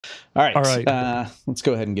All right. All right. Let's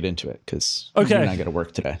go ahead and get into it because Okay. you and I got to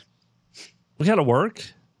work today. We got to work.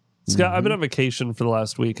 Scott, I've been on vacation for the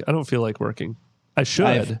last week. I don't feel like working. I should.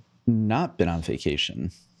 I've not been on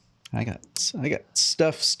vacation. I got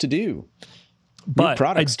stuffs to do. But new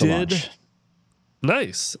products to launch.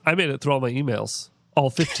 Nice. I made it through all my emails, all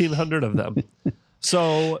 1,500 of them.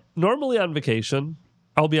 So normally on vacation,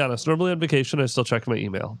 I'll be honest, normally on vacation, I still check my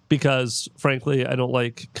email because, frankly, I don't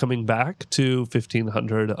like coming back to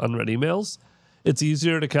 1,500 unread emails. It's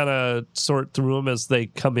easier to kind of sort through them as they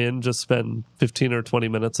come in, just spend 15 or 20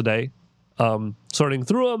 minutes a day sorting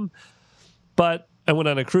through them. But I went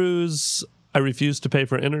on a cruise. I refused to pay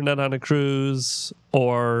for internet on a cruise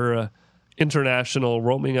or international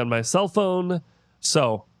roaming on my cell phone.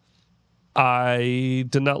 So I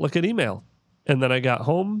did not look at email. And then I got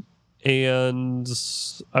home and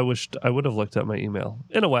I wished I would have looked at my email.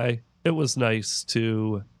 In a way, it was nice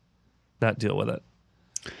to not deal with it.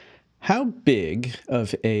 How big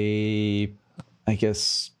of a, I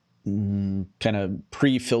guess, kind of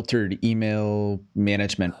pre-filtered email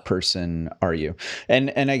management person are you? And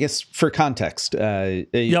I guess for context,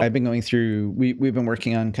 I've been going through, we've been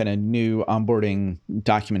working on kind of new onboarding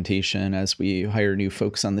documentation as we hire new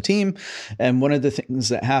folks on the team. And one of the things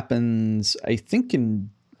that happens, I think in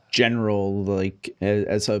general, like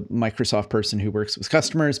as a Microsoft person who works with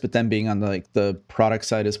customers, but then being on the product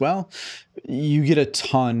side as well, you get a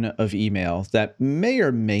ton of email that may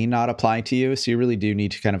or may not apply to you. So you really do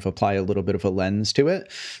need to kind of apply a little bit of a lens to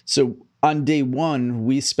it. So on day one,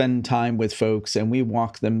 we spend time with folks and we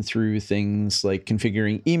walk them through things like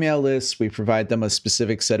configuring email lists. We provide them a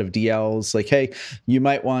specific set of DLs like, hey, you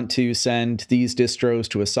might want to send these distros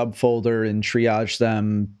to a subfolder and triage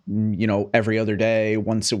them, every other day,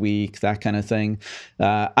 once a week, that kind of thing.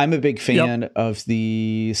 I'm a big fan of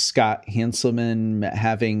the Scott Hanselman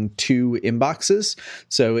having two inboxes.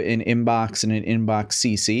 So an inbox and an inbox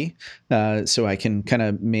CC. So I can kind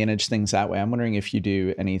of manage things that way. I'm wondering if you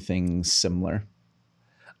do anything similar.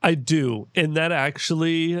 I do. And that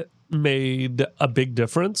actually made a big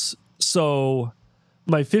difference. So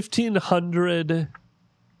my 1,500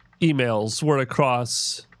 emails were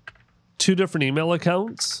across two different email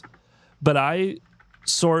accounts, but I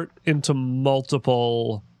sort into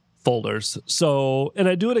multiple folders. So, and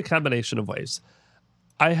I do it a combination of ways.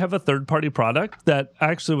 I have a third-party product that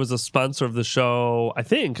actually was a sponsor of the show, I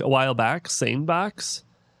think, a while back, SaneBox.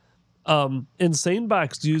 And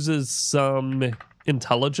SaneBox uses some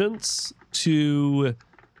intelligence to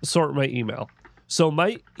sort my email. So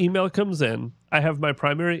my email comes in. I have my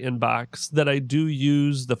primary inbox that I do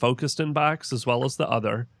use the focused inbox as well as the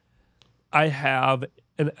other. I have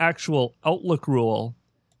an actual Outlook rule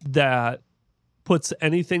that puts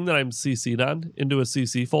anything that I'm CC'd on into a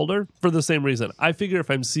CC folder for the same reason. I figure if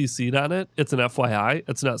I'm CC'd on it, it's an FYI.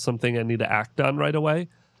 It's not something I need to act on right away.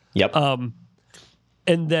 Yep.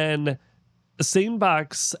 And then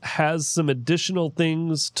SaneBox has some additional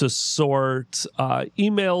things to sort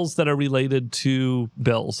emails that are related to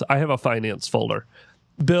bills. I have a finance folder.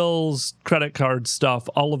 Bills, credit card stuff,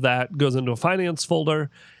 all of that goes into a finance folder.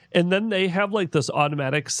 And then they have like this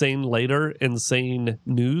automatic Sane Later and Sane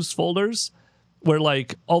News folders where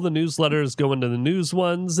like all the newsletters go into the news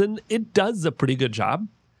ones, and it does a pretty good job.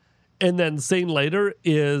 And then Sane Later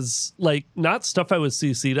is like not stuff I was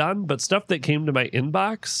CC'd on, but stuff that came to my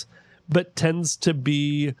inbox, but tends to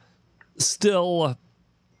be still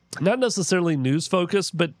not necessarily news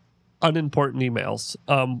focused, but unimportant emails,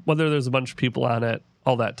 whether there's a bunch of people on it,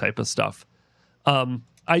 all that type of stuff.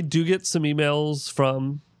 I do get some emails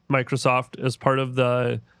from Microsoft as part of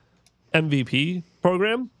the MVP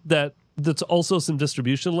program that's also some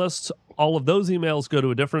distribution lists. All of those emails go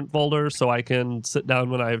to a different folder so I can sit down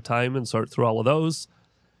when I have time and sort through all of those.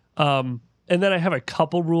 And then I have a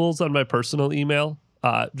couple rules on my personal email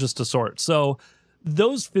just to sort. So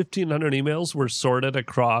those 1,500 emails were sorted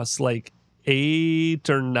across like 8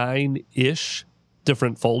 or 9-ish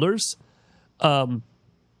different folders.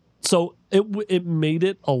 So it made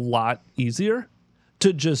it a lot easier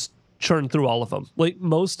to just churn through all of them. Like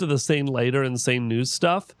most of the Sane Later and Sane News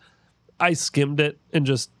stuff, I skimmed it and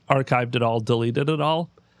just archived it all, deleted it all.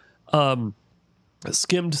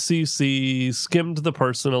 Skimmed CC, skimmed the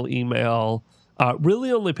personal email,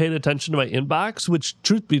 really only paid attention to my inbox, which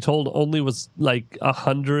truth be told only was like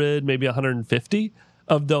 100, maybe 150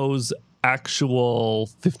 of those actual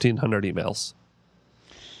 1,500 emails.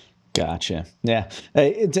 Gotcha. Yeah,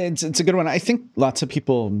 it's a good one. I think lots of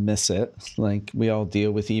people miss it. Like we all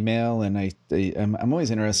deal with email, and I'm always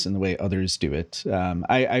interested in the way others do it.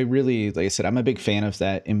 I really, like I said, I'm a big fan of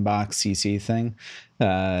that inbox CC thing.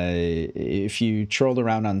 If you trolled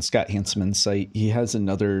around on Scott Hanselman's site, he has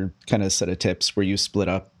another kind of set of tips where you split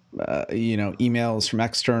up emails from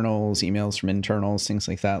externals, emails from internals, things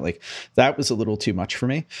like that. Like that was a little too much for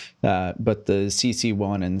me. But the CC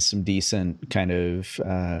one and some decent kind of,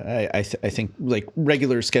 I think like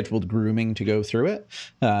regular scheduled grooming to go through it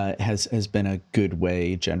has been a good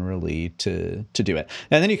way generally to do it.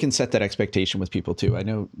 And then you can set that expectation with people too. I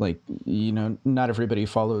know, like, not everybody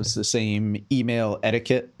follows the same email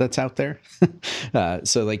etiquette that's out there.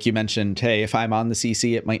 So like you mentioned, hey, if I'm on the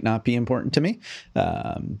CC, it might not be important to me.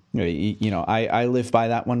 I live by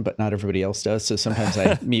that one, but not everybody else does. So sometimes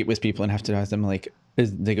I meet with people and have to ask them, like,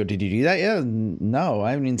 they go, did you do that yet? No,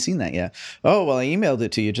 I haven't even seen that yet. Oh, well, I emailed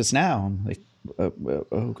it to you just now. I'm like,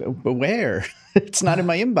 but where? It's not in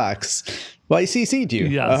my inbox. Well, I CC'd you.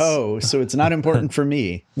 Yes. Oh, so it's not important for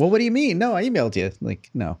me. Well, what do you mean? No, I emailed you. Like,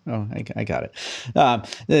 no. Oh, I got it.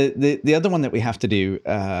 The other one that we have to do,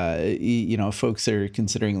 folks are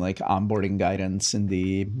considering like onboarding guidance in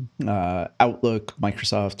the Outlook,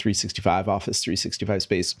 Microsoft 365, Office 365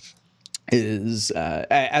 space. Is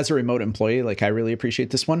as a remote employee, like I really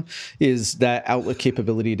appreciate this one, is that Outlook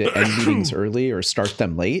capability to end meetings early or start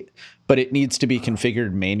them late, but it needs to be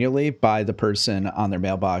configured manually by the person on their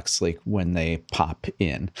mailbox, like when they pop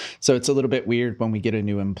in. So it's a little bit weird when we get a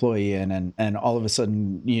new employee in and all of a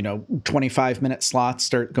sudden, 25-minute slots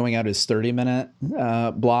start going out as 30-minute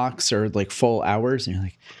blocks or like full hours. And you're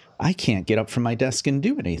like, I can't get up from my desk and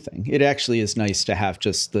do anything. It actually is nice to have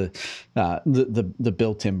just the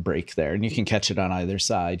built-in break there, and you can catch it on either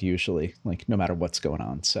side usually, like no matter what's going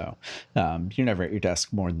on. So you're never at your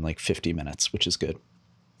desk more than like 50 minutes, which is good.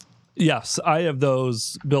 Yes, I have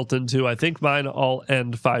those built into. I think mine all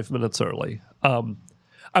end 5 minutes early.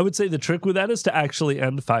 I would say the trick with that is to actually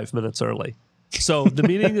end 5 minutes early. So the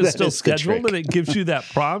meeting is still scheduled, and it gives you that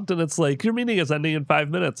prompt, and it's like your meeting is ending in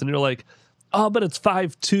 5 minutes, and you're like, oh, but it's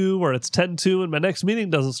 5:02 or it's 10:02 and my next meeting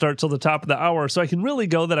doesn't start till the top of the hour. So I can really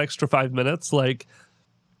go that extra 5 minutes. Like,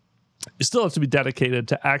 you still have to be dedicated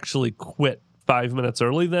to actually quit 5 minutes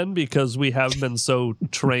early then, because we have been so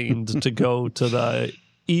trained to go to the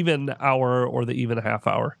even hour or the even half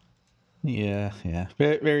hour. Yeah.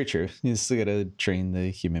 Very, very true. You still got to train the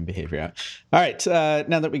human behavior out. All right.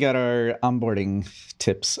 Now that we got our onboarding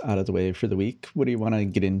tips out of the way for the week, what do you want to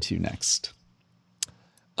get into next?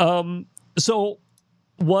 So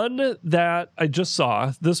one that I just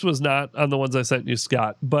saw, this was not on the ones I sent you,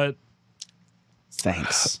 Scott, but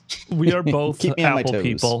thanks. We are both keep me on Apple my toes.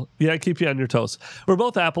 people. Yeah, keep you on your toes. We're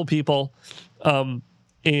both Apple people. And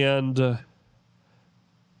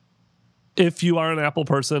if you are an Apple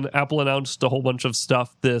person, Apple announced a whole bunch of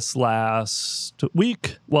stuff this last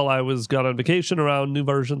week while I was gone on vacation around new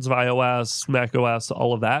versions of iOS, macOS,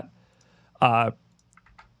 all of that.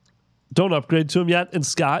 Don't upgrade to them yet. And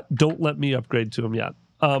Scott, don't let me upgrade to them yet.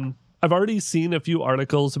 I've already seen a few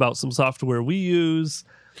articles about some software we use.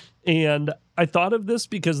 And I thought of this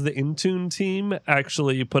because the Intune team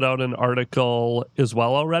actually put out an article as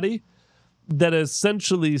well already that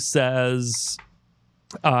essentially says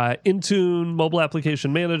Intune, mobile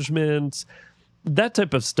application management, that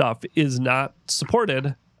type of stuff is not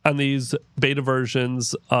supported on these beta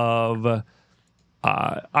versions of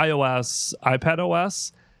iOS,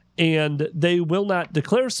 iPadOS. And they will not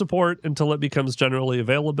declare support until it becomes generally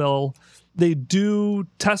available. They do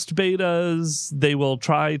test betas. They will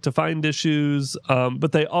try to find issues,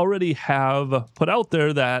 but they already have put out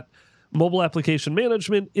there that mobile application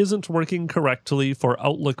management isn't working correctly for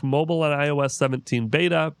Outlook Mobile and iOS 17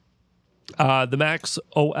 beta. The Max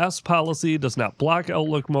OS policy does not block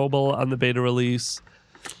Outlook Mobile on the beta release.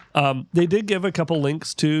 They did give a couple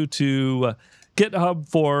links to GitHub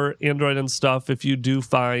for Android and stuff if you do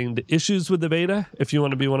find issues with the beta, if you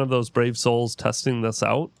want to be one of those brave souls testing this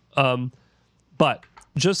out. But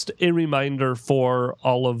just a reminder for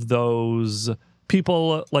all of those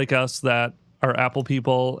people like us that are Apple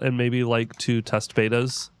people and maybe like to test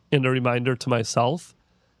betas, and a reminder to myself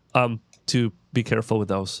to be careful with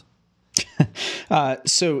those.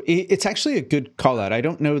 So it's actually a good call out. I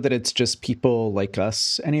don't know that it's just people like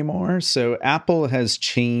us anymore. So Apple has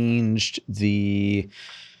changed the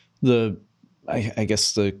I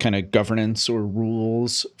guess the kind of governance or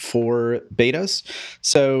rules for betas.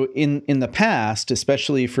 So in the past,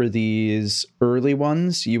 especially for these early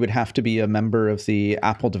ones, you would have to be a member of the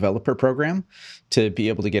Apple Developer Program to be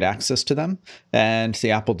able to get access to them. And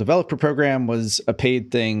the Apple Developer Program was a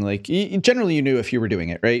paid thing. Like generally, you knew if you were doing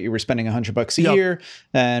it, right? You were spending $100 a year,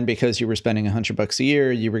 and because you were spending $100 a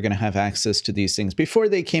year, you were going to have access to these things before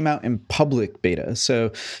they came out in public beta.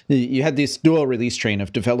 So you had this dual release train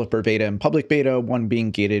of developer beta and public beta, one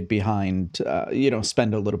being gated behind,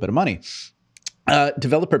 spend a little bit of money.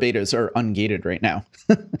 Developer betas are ungated right now.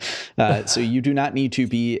 So you do not need to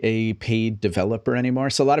be a paid developer anymore.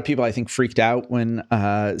 So a lot of people, I think, freaked out when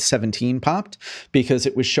 17 popped because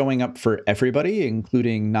it was showing up for everybody,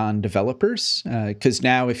 including non-developers. Because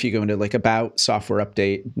now if you go into like about software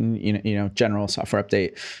update, general software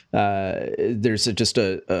update, there's just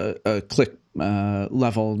a click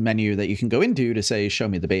level menu that you can go into to say, show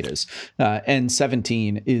me the betas. And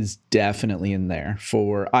 17 is definitely in there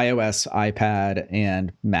for iOS, iPad,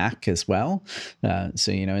 and Mac as well.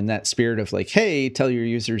 So, in that spirit of like, hey, tell your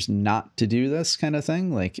users not to do this kind of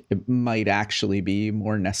thing, like it might actually be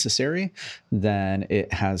more necessary than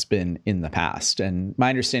it has been in the past. And my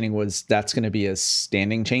understanding was that's going to be a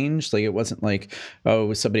standing change. Like it wasn't like,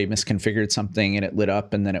 oh, somebody misconfigured something and it lit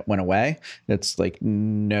up and then it went away. It's like,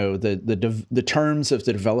 no, the terms of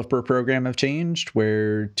the developer program have changed,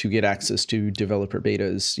 where to get access to developer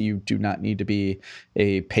betas, you do not need to be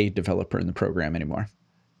a paid developer in the program anymore.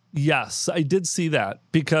 Yes, I did see that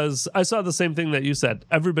because I saw the same thing that you said.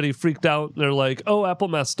 Everybody freaked out. They're like, oh, Apple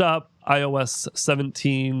messed up. iOS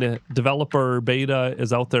 17 developer beta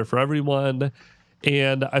is out there for everyone.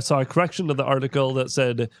 And I saw a correction to the article that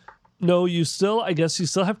said, no, you still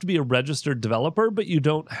have to be a registered developer, but you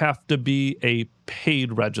don't have to be a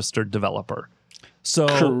paid registered developer.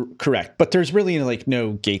 So correct, but there's really like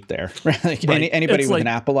no gate there. Right? Like right. Anybody with an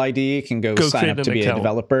Apple ID can go sign up to be a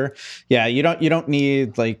developer. Yeah, you don't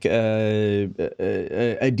need like a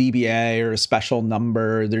DBA or a special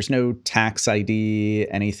number. There's no tax ID,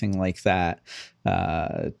 anything like that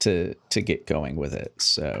to get going with it.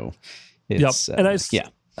 So it's and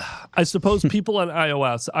I suppose people on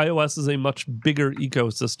iOS is a much bigger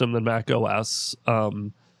ecosystem than Mac OS.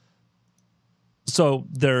 So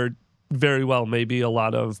there very well maybe a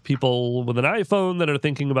lot of people with an iPhone that are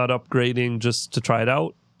thinking about upgrading just to try it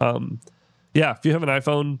out. If you have an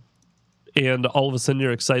iPhone and all of a sudden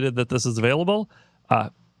you're excited that this is available,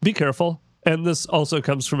 be careful. And this also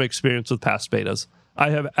comes from experience with past betas. I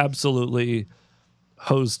have absolutely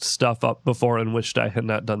hosed stuff up before and wished I had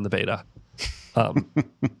not done the beta.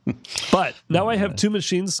 But now I have two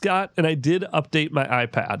machines, Scott, and I did update my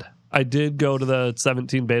iPad. I did go to the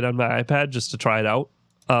 17 beta on my iPad just to try it out.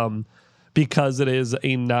 Because it is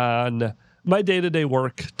my day-to-day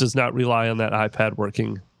work does not rely on that iPad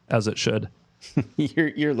working as it should.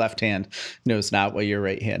 Your left hand knows not what your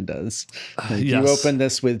right hand does. Yes. You open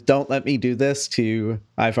this with "Don't let me do this" to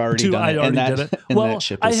 "I've already done it." I already did it. Well,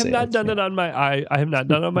 I have not done it on I have not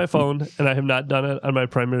done it on my phone, and I have not done it on my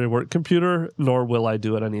primary work computer, nor will I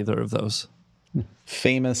do it on either of those.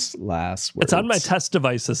 Famous last words. It's on my test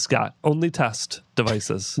devices, Scott. Only test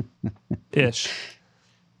devices, ish.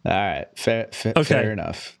 All right, fair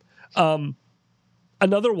enough.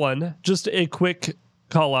 Another one, just a quick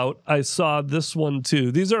call out. I saw this one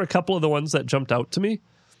too. These are a couple of the ones that jumped out to me.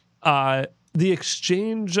 The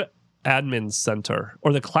Exchange Admin Center,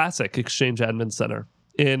 or the classic Exchange Admin Center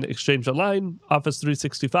in Exchange Online, Office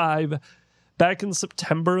 365. Back in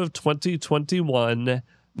September of 2021,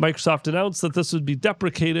 Microsoft announced that this would be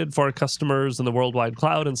deprecated for customers in the worldwide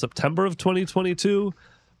cloud in September of 2022.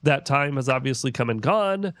 That time has obviously come and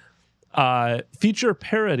gone. Feature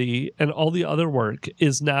parity and all the other work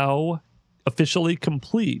is now officially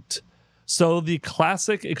complete. So the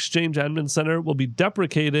classic Exchange Admin Center will be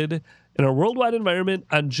deprecated in a worldwide environment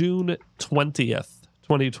on June 20th,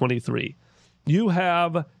 2023. You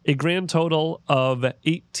have a grand total of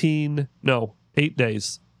 8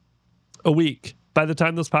 days, a week. By the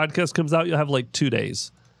time this podcast comes out, you'll have like 2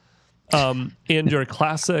 days. And your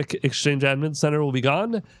classic Exchange Admin Center will be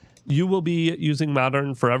gone. You will be using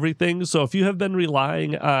Modern for everything. So if you have been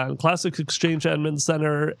relying on classic Exchange Admin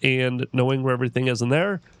Center and knowing where everything is in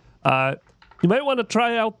there, you might want to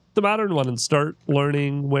try out the Modern one and start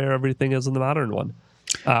learning where everything is in the Modern one,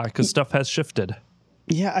 because stuff has shifted.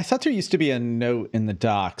 Yeah, I thought there used to be a note in the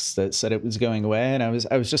docs that said it was going away, and I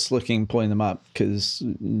was just pulling them up because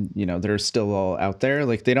they're still all out there.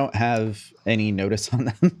 Like they don't have any notice on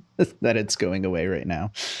them that it's going away right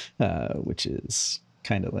now, which is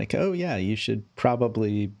kind of like, oh yeah, you should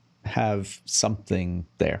probably have something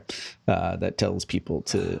there that tells people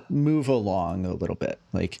to move along a little bit.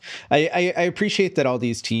 Like I appreciate that all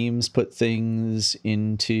these teams put things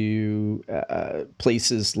into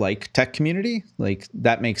places like tech community, like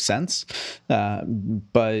that makes sense.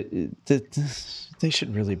 But they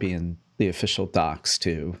should really be in the official docs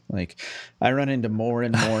too. Like I run into more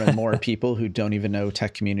and more and more people who don't even know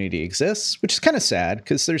tech community exists, which is kind of sad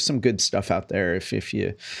because there's some good stuff out there if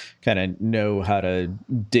you kind of know how to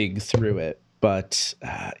dig through it. But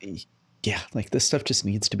yeah, like this stuff just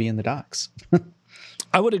needs to be in the docs.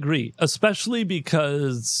 I would agree, especially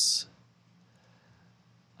because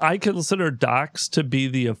I consider docs to be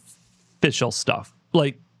the official stuff.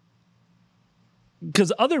 Like,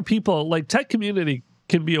 because other people, like tech community,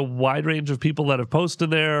 can be a wide range of people that have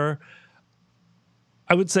posted there.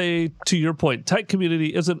 I would say, to your point, tech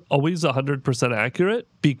community isn't always 100% accurate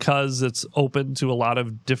because it's open to a lot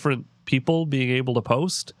of different people being able to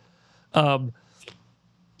post.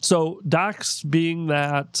 So docs being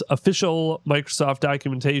that official Microsoft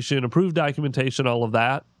documentation, approved documentation, all of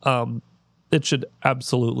that, it should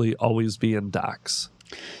absolutely always be in docs.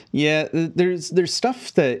 Yeah, there's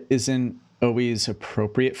stuff that isn't always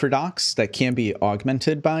appropriate for docs that can be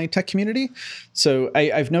augmented by tech community. So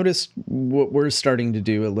I've noticed what we're starting to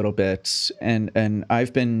do a little bit, and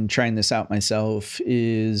I've been trying this out myself,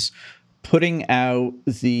 is putting out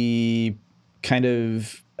the kind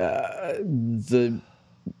of the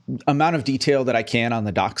amount of detail that I can on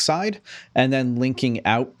the doc side, and then linking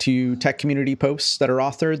out to tech community posts that are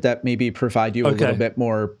authored that maybe provide you a little bit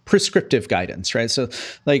more prescriptive guidance, right? So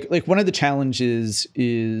like one of the challenges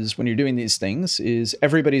is when you're doing these things is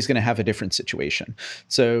everybody's going to have a different situation.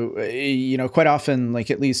 So, quite often,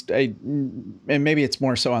 like at least and maybe it's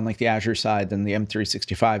more so on like the Azure side than the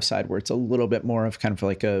M365 side, where it's a little bit more of kind of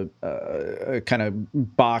like a kind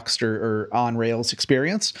of boxed or on Rails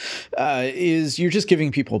experience, is you're just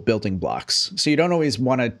giving people building blocks. So you don't always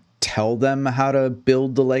want to tell them how to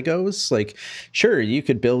build the Legos. Like, sure, you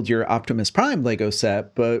could build your Optimus Prime Lego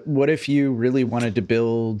set, but what if you really wanted to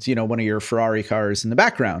build, one of your Ferrari cars in the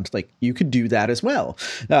background? Like, you could do that as well.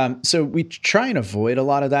 So we try and avoid a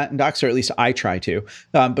lot of that in docs, or at least I try to.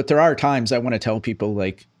 But there are times I want to tell people,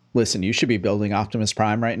 like, listen, you should be building Optimus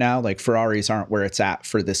Prime right now. Like Ferraris aren't where it's at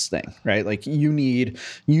for this thing, right? Like you need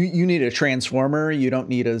a transformer. You don't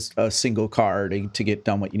need a single car to get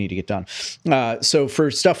done what you need to get done. So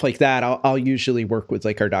for stuff like that, I'll usually work with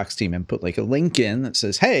like our docs team and put like a link in that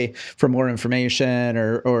says, hey, for more information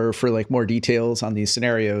or for like more details on these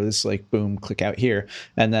scenarios, like boom, click out here.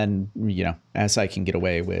 And then, as I can get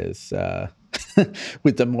away with,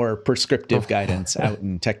 with the more prescriptive guidance out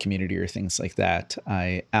in tech community or things like that,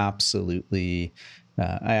 I absolutely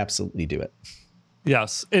do it.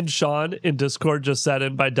 Yes. And Sean in Discord just said,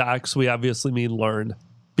 and by docs, we obviously mean learn,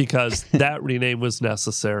 because that rename was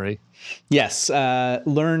necessary. Yes.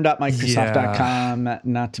 Learn.microsoft.com,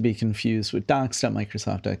 not to be confused with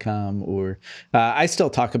docs.microsoft.com, or I still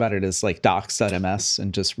talk about it as like docs.ms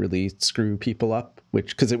and just really screw people up,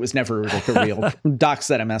 because it was never like a real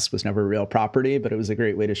docs.ms was never a real property, but it was a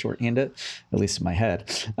great way to shorthand it, at least in my head.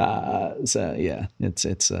 So yeah, it's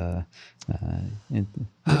a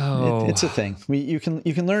thing. You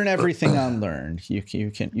can learn everything on Learn. You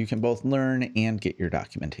can both learn and get your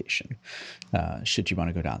documentation, should you want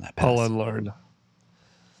to go down that path. All unlearn.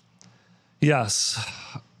 Yes,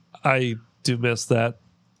 I do miss that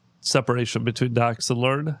separation between docs and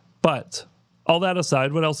learn. But all that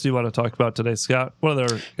aside, what else do you want to talk about today, Scott? What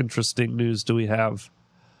other interesting news do we have?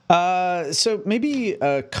 So maybe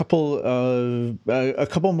a couple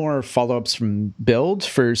more follow-ups from Build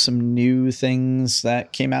for some new things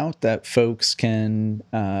that came out that folks can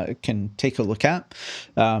take a look at.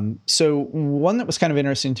 So one that was kind of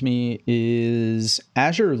interesting to me is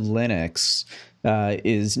Azure Linux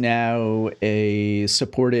is now a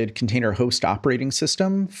supported container host operating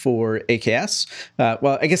system for AKS.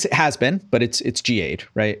 Well, I guess it has been, but it's GA'd,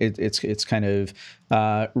 right? It's kind of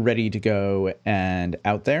ready to go and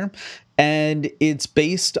out there. And it's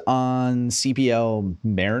based on CBL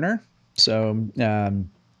Mariner. So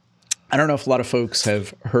I don't know if a lot of folks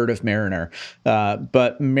have heard of Mariner,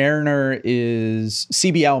 but Mariner is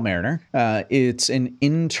CBL Mariner. It's an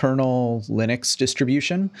internal Linux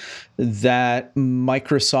distribution that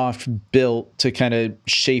Microsoft built to kind of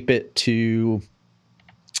shape it to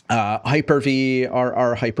Hyper-V,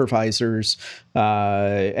 our hypervisors,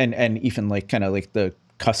 and even like kind of like the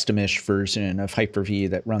customish version of Hyper-V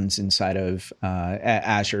that runs inside of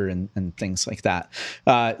Azure and things like that.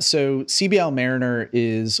 So CBL Mariner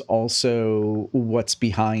is also what's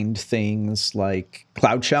behind things like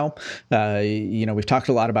Cloud Shell. We've talked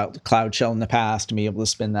a lot about Cloud Shell in the past and being able to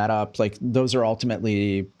spin that up. Like those are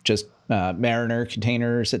ultimately just Mariner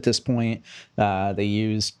containers at this point. They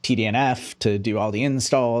use TDNF to do all the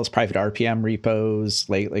installs, private RPM repos,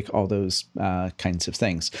 like all those kinds of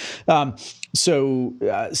things. So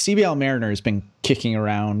CBL Mariner has been kicking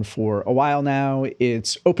around for a while now.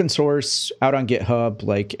 It's open source out on GitHub.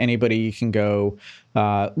 Like anybody can go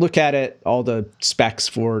look at it. All the specs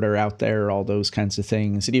for it are out there, all those kinds of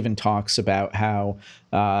things. It even talks about how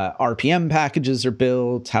RPM packages are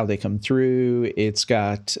built, how they come through. It's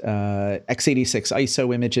got x86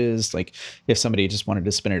 ISO images. Like if somebody just wanted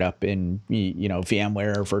to spin it up in,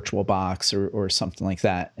 VMware or VirtualBox or something like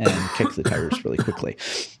that and kick the tires really quickly.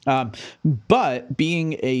 But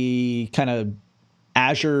being a kind of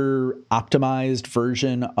Azure optimized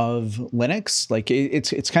version of Linux, like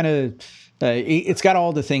it's kind of it's got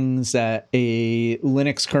all the things that a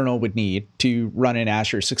Linux kernel would need to run in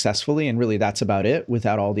Azure successfully, and really that's about it,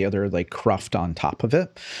 without all the other like cruft on top of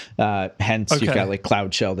it. Hence, you've got like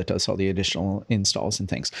Cloud Shell that does all the additional installs and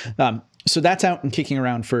things. So that's out and kicking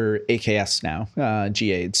around for AKS now,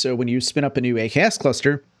 GA'd. So when you spin up a new AKS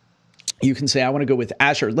cluster, you can say, I want to go with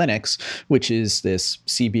Azure Linux, which is this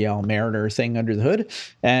CBL Mariner thing under the hood.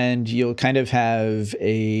 And you'll kind of have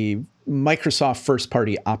a Microsoft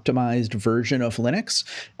first-party optimized version of Linux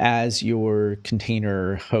as your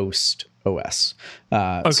container host OS.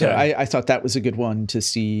 So I thought that was a good one to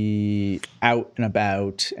see out and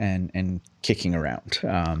about and kicking around.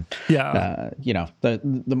 The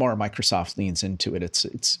more Microsoft leans into it,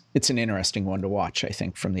 it's an interesting one to watch, I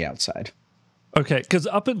think, from the outside. Okay, because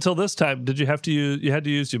up until this time, you had to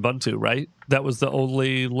use Ubuntu, right? That was the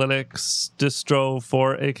only Linux distro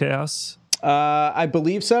for AKS? I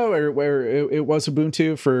believe so, or where it was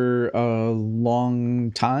Ubuntu for a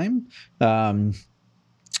long time.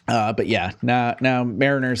 But yeah, now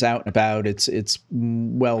Mariner's out and about. It's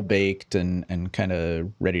well baked and kind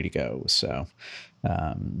of ready to go. So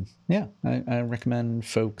I recommend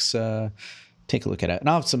folks take a look at it. And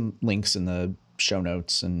I'll have some links in the show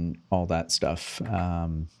notes and all that stuff.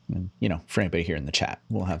 And for anybody here in the chat,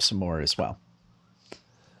 we'll have some more as well.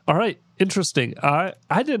 All right. Interesting. I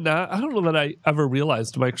don't know that I ever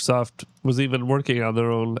realized Microsoft was even working on their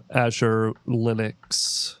own Azure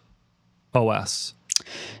Linux OS.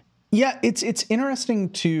 Yeah, it's interesting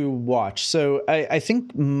to watch. So I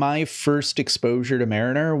think my first exposure to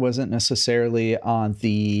Mariner wasn't necessarily on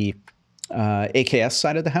the AKS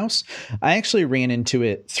side of the house. I actually ran into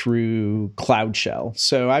it through Cloud Shell.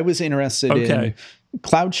 So I was interested in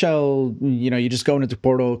Cloud Shell. You just go into the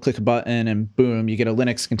portal, click a button, and boom, you get a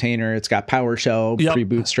Linux container. It's got PowerShell,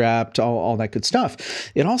 pre-bootstrapped, all that good stuff.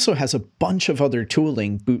 It also has a bunch of other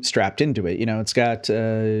tooling bootstrapped into it. It's got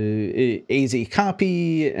AZ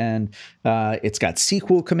copy, and it's got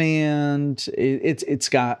SQL command. It's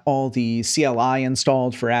got all the CLI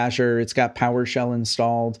installed for Azure. It's got PowerShell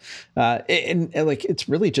installed, and like it's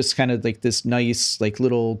really just kind of like this nice like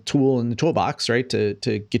little tool in the toolbox, right,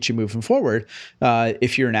 to get you moving forward.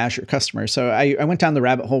 If you're an Azure customer. So I went down the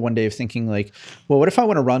rabbit hole one day of thinking like, well, what if I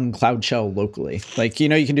want to run Cloud Shell locally? Like, you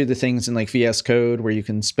can do the things in like VS Code where you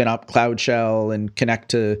can spin up Cloud Shell and connect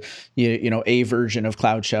to, a version of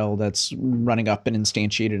Cloud Shell that's running up and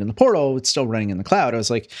instantiated in the portal. It's still running in the cloud. I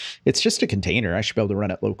was like, it's just a container. I should be able to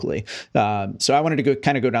run it locally. So I wanted to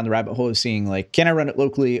go down the rabbit hole of seeing like, can I run it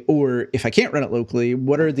locally? Or if I can't run it locally,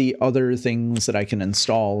 what are the other things that I can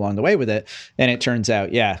install along the way with it? And it turns out,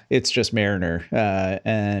 it's just Mariner.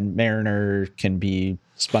 And Mariner can be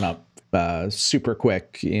spun up super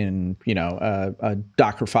quick in a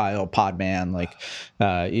Docker file, Podman, like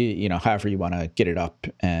however you want to get it up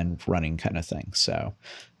and running kind of thing. So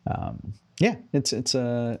it's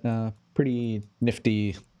a pretty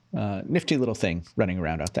nifty little thing running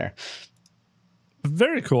around out there.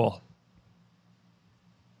 Very cool.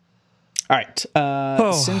 All right.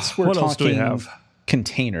 Since we're talking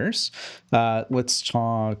containers, let's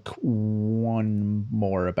talk one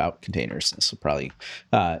more about containers. This will probably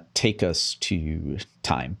take us to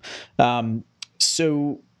time.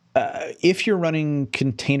 So if you're running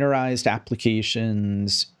containerized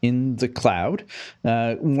applications in the cloud,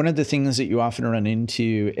 one of the things that you often run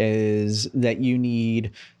into is that you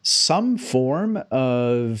need some form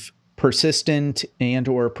of persistent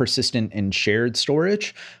and shared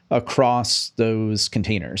storage across those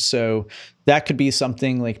containers. So that could be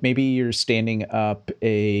something like maybe you're standing up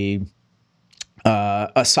a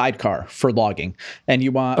a sidecar for logging, and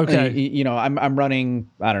you want, I'm running,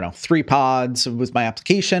 I don't know, 3 pods with my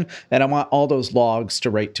application, and I want all those logs to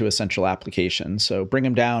write to a central application. So bring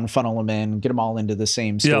them down, funnel them in, get them all into the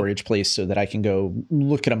same storage place so that I can go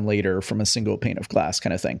look at them later from a single pane of glass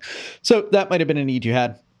kind of thing. So that might have been a need you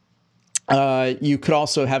had. You could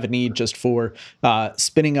also have a need just for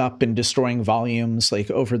spinning up and destroying volumes like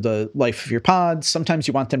over the life of your pods. Sometimes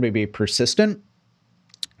you want them to be persistent.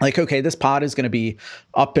 Like, okay, this pod is going to be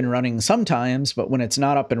up and running sometimes, but when it's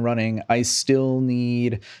not up and running, I still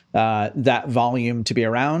need that volume to be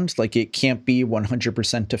around. Like, it can't be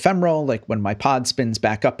 100% ephemeral. Like, when my pod spins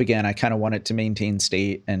back up again, I kind of want it to maintain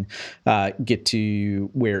state and get to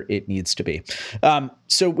where it needs to be.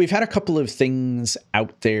 So we've had a couple of things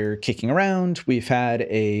out there kicking around. We've had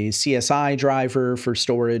a CSI driver for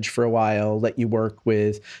storage for a while, let you work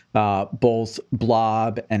with both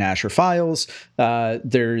Blob and Azure files.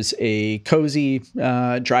 There's a Cozy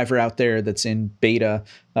driver out there that's in beta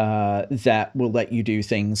that will let you do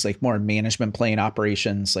things like more management plane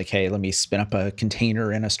operations, like, hey, let me spin up a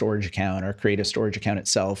container in a storage account or create a storage account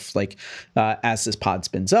itself, like as this pod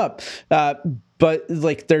spins up. But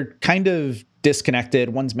like, they're kind of disconnected.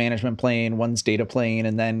 One's management plane, one's data plane,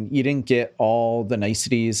 and then you didn't get all the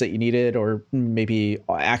niceties that you needed, or maybe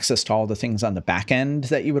access to all the things on the back end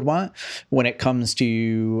that you would want when it comes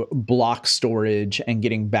to block storage and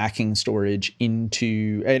getting backing storage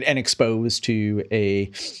into and exposed to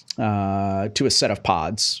a set of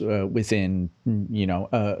pods within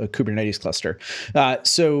a Kubernetes cluster.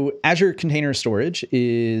 So Azure Container Storage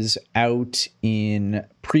is out in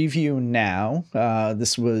preview now.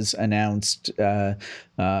 This was announced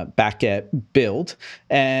back at Build,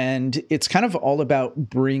 and it's kind of all about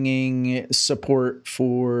bringing support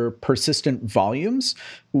for persistent volumes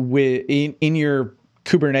in your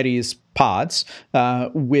Kubernetes pods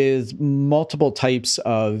with multiple types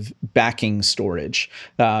of backing storage.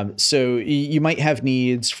 So you might have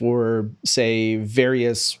needs for, say,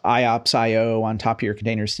 various IOPS IO on top of your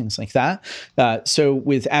containers, things like that. So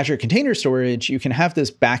with Azure Container Storage, you can have this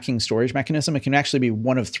backing storage mechanism. It can actually be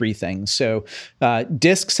one of 3 things. So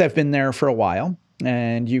disks have been there for a while,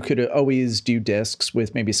 and you could always do disks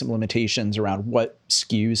with maybe some limitations around what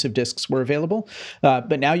SKUs of disks were available.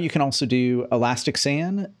 But now you can also do Elastic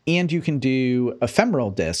SAN, and you can do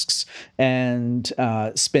ephemeral disks and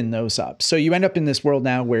spin those up. So you end up in this world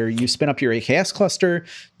now where you spin up your AKS cluster,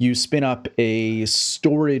 you spin up a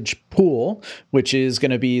storage pool, which is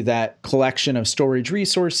going to be that collection of storage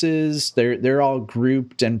resources. They're all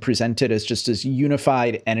grouped and presented as just this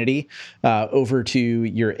unified entity over to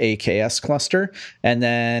your AKS cluster. And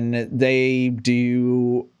then they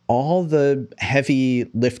do all the heavy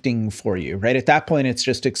lifting for you, right? At that point, it's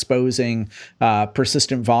just exposing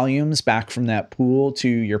persistent volumes back from that pool to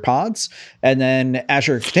your pods. And then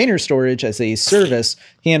Azure Container Storage as a service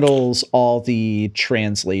handles all the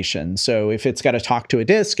translation. So if it's got to talk to a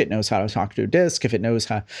disk, it knows how to talk to a disk. If it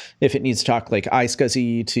needs to talk like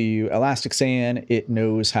iSCSI to Elastic SAN, it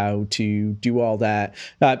knows how to do all that.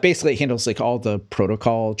 Basically, it handles like all the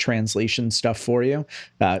protocol translation stuff for you,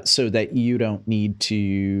 so that you don't need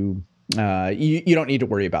to you don't need to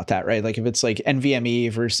worry about that, right? Like if it's like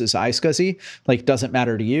NVMe versus iSCSI, like doesn't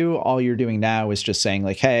matter to you. All you're doing now is just saying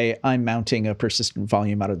like, hey, I'm mounting a persistent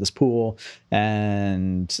volume out of this pool,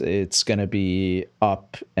 and it's going to be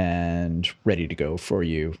up and ready to go for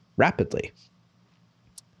you rapidly.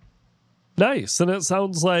 Nice. And it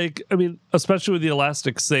sounds like, I mean, especially with the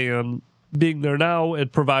Elastic SAN being there now,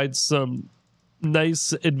 it provides some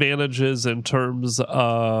nice advantages in terms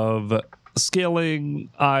of scaling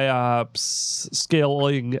IOPS,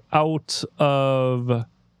 scaling out of, I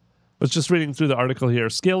was just reading through the article here,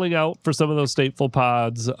 scaling out for some of those stateful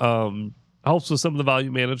pods, helps with some of the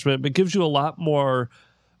volume management, but gives you a lot more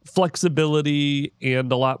flexibility and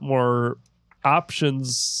a lot more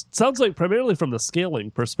options. Sounds like primarily from the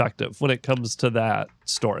scaling perspective when it comes to that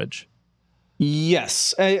storage.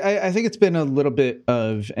 Yes, I think it's been a little bit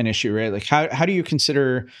of an issue, right? Like how do you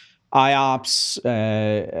consider IOPS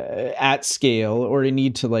at scale, or a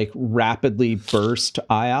need to like rapidly burst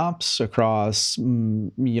IOPS across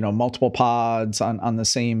multiple pods on the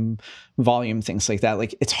same volume, things like that?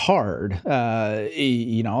 Like it's hard.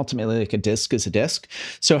 Ultimately, like a disk is a disk.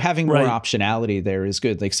 So having more optionality there is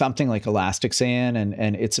good. Like something like Elastic SAN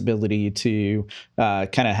and its ability to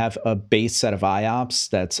kind of have a base set of IOPS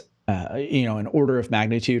that's an order of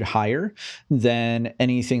magnitude higher than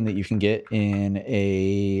anything that you can get in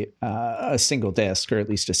a single disk, or at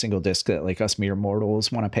least a single disk that like us mere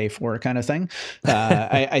mortals want to pay for, kind of thing.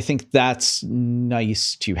 I think that's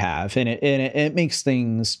nice to have, and it makes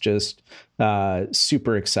things just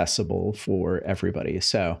super accessible for everybody.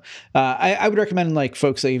 So I would recommend like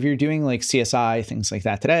folks, like if you're doing like CSI, things like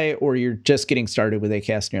that today, or you're just getting started with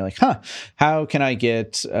ACAS and you're like, how can I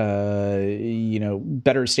get,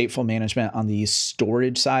 better stateful management on the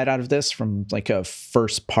storage side out of this from like a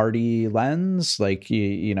first party lens? Like,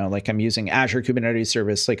 like I'm using Azure Kubernetes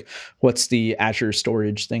service, like what's the Azure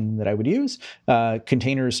storage thing that I would use?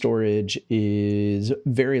 Container storage is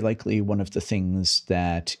very likely one of the things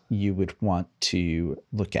that you would want to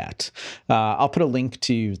look at. I'll put a link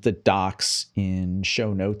to the docs in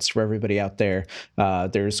show notes for everybody out there.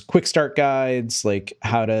 There's quick start guides, like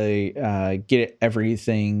how to get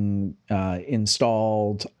everything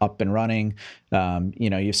installed, up and running.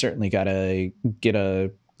 You've certainly got to get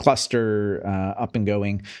a cluster up and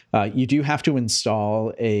going. You do have to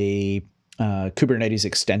install a Kubernetes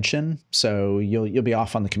extension, so you'll be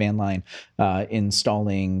off on the command line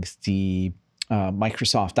installing the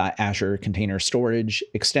Microsoft Azure Container Storage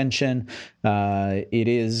extension. It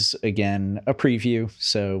is again a preview,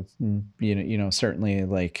 so certainly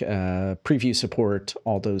like preview support,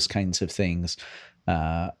 all those kinds of things.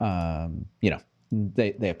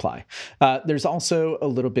 They apply. There's also a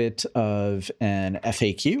little bit of an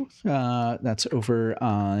FAQ that's over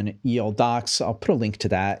on EL Docs. I'll put a link to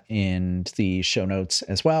that in the show notes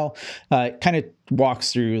as well. Kind of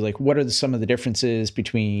walks through like what are some of the differences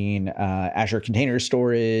between Azure Container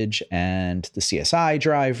Storage and the CSI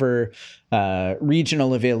driver,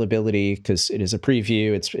 regional availability, because it is a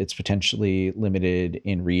preview. It's potentially limited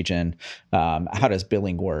in region. How does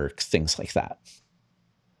billing work? Things like that.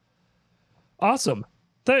 Awesome.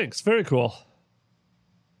 Thanks. Very cool.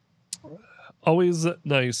 Always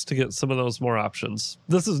nice to get some of those more options.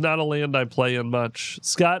 This is not a land I play in much.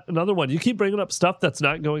 Scott, another one. You keep bringing up stuff that's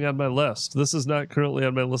not going on my list. This is not currently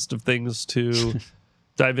on my list of things to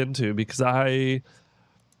dive into, because I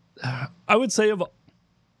would say of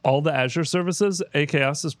all the Azure services,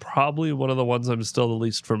 AKS is probably one of the ones I'm still the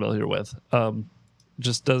least familiar with.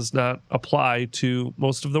 Just does not apply to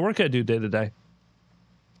most of the work I do day to day.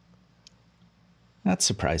 That's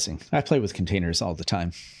surprising. I play with containers all the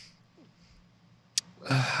time.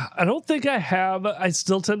 I don't think I have. I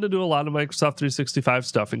still tend to do a lot of Microsoft 365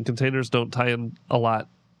 stuff, and containers don't tie in a lot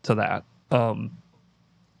to that. And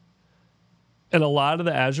a lot of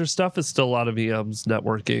the Azure stuff is still a lot of VMs,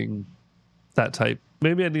 networking, that type.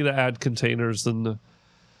 Maybe I need to add containers and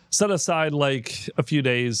set aside like a few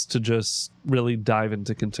days to just really dive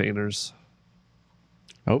into containers.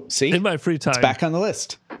 Oh, see? In my free time. It's back on the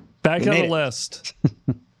list. Back on the list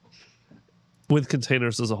with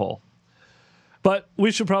containers as a whole. But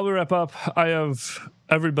we should probably wrap up. I have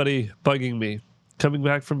everybody bugging me. Coming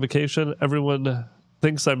back from vacation, everyone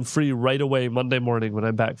thinks I'm free right away Monday morning when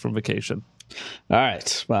I'm back from vacation. All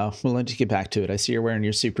right. Well, we'll let you get back to it. I see you're wearing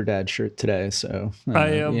your Super Dad shirt today, so I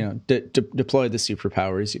am. Deploy the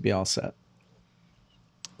superpowers. You'd be all set.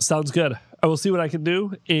 Sounds good. I will see what I can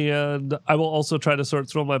do, and I will also try to sort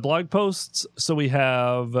through my blog posts so we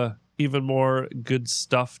have even more good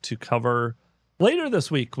stuff to cover later this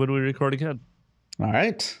week when we record again. All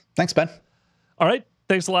right. Thanks, Ben. All right.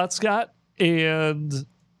 Thanks a lot, Scott, and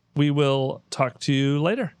we will talk to you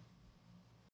later.